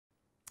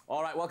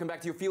All right, welcome back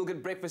to your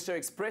feel-good breakfast show,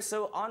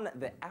 Expresso, on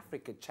the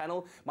Africa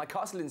channel. My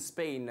castle in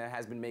Spain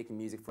has been making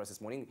music for us this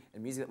morning,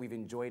 and music that we've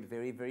enjoyed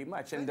very, very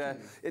much. And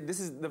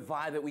this is the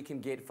vibe that we can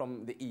get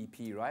from the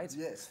EP, right?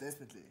 Yes,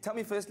 definitely. Tell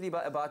me firstly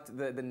about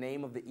the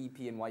name of the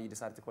EP and why you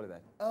decided to call it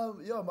that.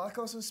 Yeah, my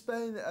castle in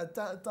Spain, a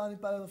tiny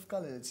palette of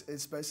colors.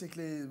 It's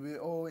basically, we're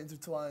all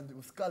intertwined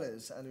with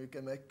colors, and we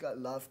can make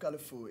life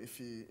colorful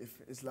if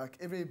it's like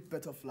every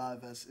bit of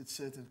life has its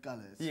certain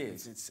colors.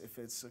 Yes. If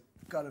it's a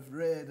kind of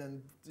red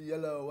and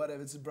yellow,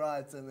 whatever, it's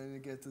bright, and then you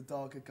get the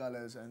darker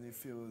colors, and you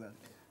feel that.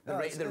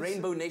 The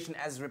Rainbow Nation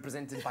as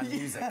represented by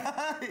music,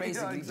 basically, yeah,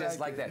 exactly. just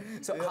like that.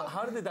 So Yeah.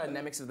 how do the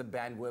dynamics of the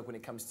band work when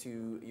it comes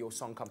to your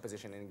song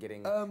composition and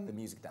getting the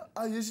music down?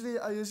 I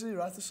usually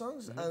write the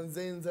songs, and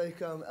then they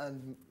come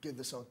and give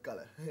the song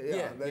color.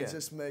 They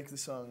just make the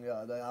song.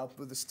 Yeah, they help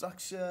with the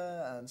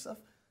structure and stuff.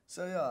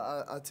 So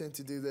yeah, I tend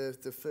to do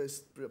the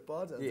first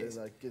part, and then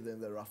I give them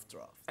the rough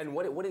draft. And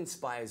what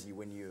inspires you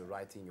when you're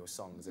writing your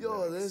songs? And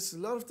Yo, there's a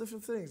lot of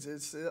different things.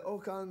 It's all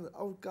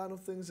kind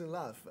of things in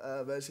life.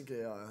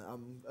 Basically,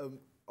 I'm an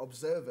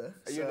observer.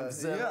 Are you an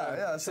observer?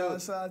 Yeah. So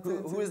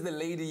who is the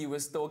lady you were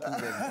stalking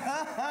then?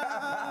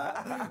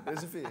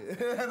 There's a few.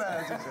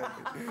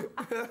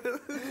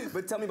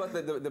 But tell me about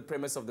the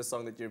premise of the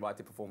song that you're about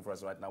to perform for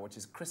us right now, which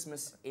is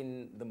Christmas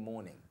in the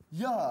Morning.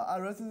 Yeah, I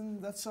wrote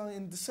that song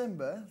in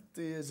December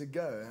 2 years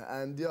ago,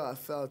 and yeah, I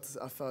felt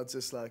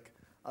just like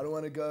I don't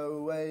want to go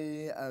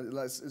away.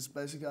 Like it's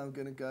basically I'm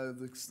gonna go.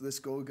 This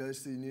girl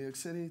goes to New York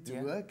City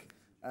to work,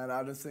 and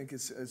I don't think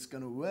it's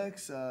gonna work.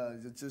 So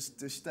just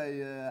stay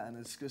here, and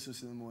it's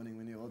Christmas in the morning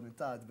when you hold me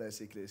tight,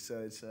 basically. So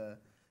it's a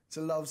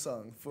love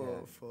song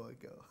for a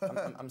girl.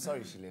 I'm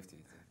sorry she left you.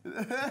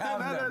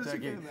 I'm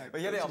joking. But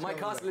here they are, my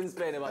castle in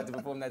Spain about to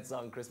perform that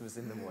song, Christmas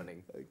in the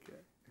Morning. Okay.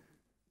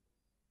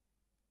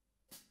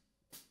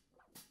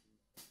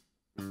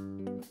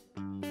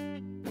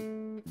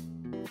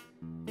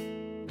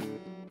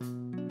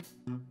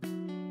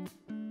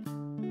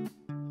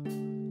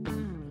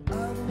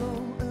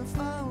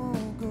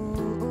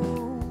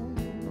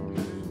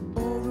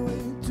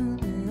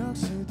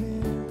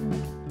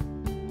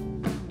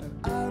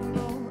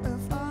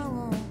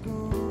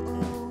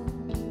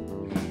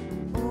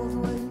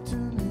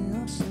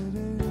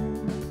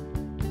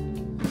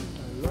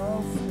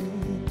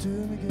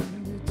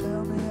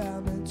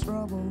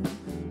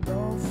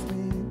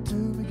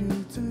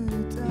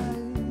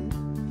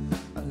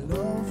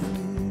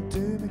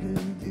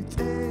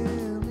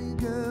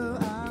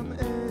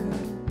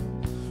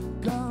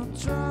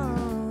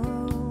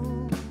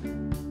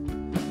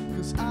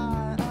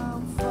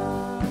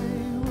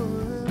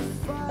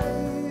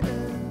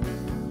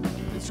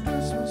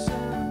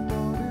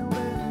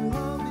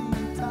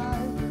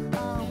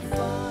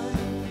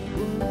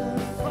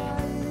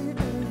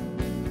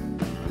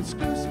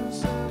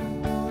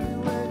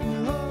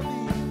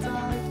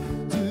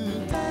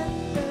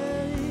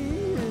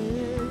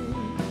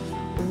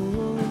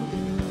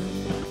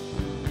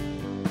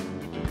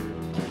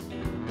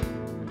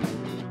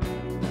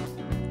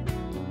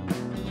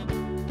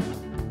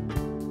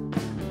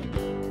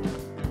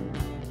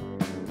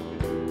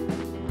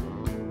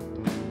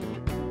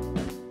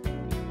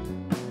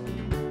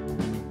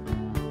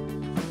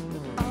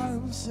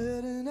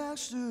 Sitting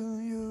next to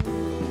you,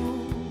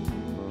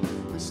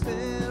 we're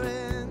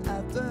staring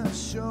at the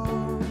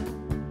shore.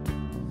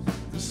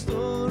 The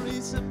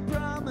stories and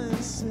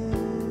promises,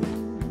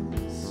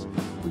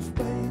 we've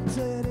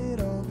painted it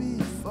all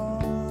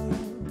before.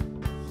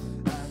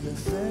 And the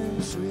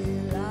things we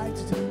like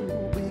to do,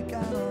 we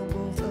can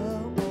almost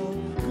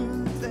avoid.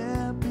 Could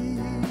there be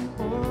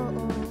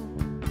more?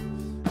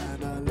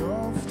 And I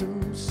love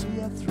to see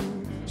it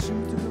through.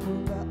 Shoot to the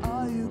moon, but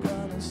are you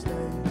gonna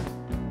stay?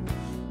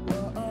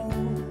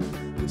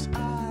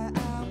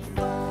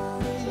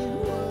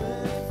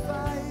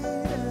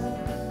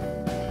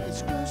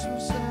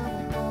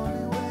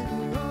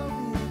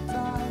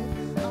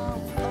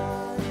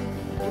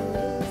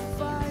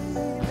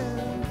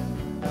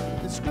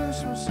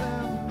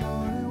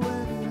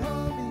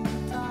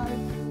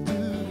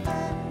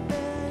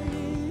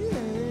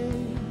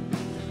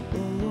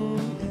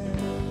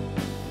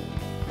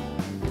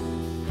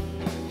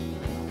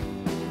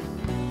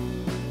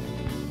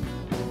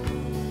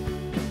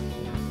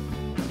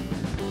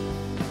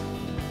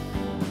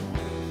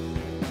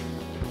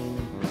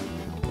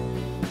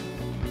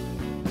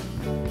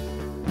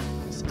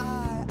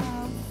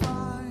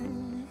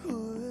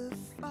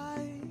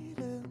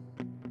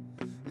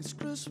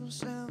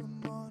 Christmas in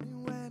the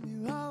morning when you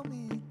hold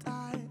me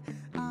tight.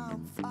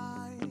 I'm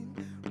fine,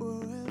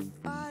 we're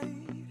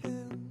fighting.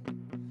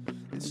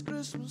 It's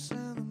Christmas.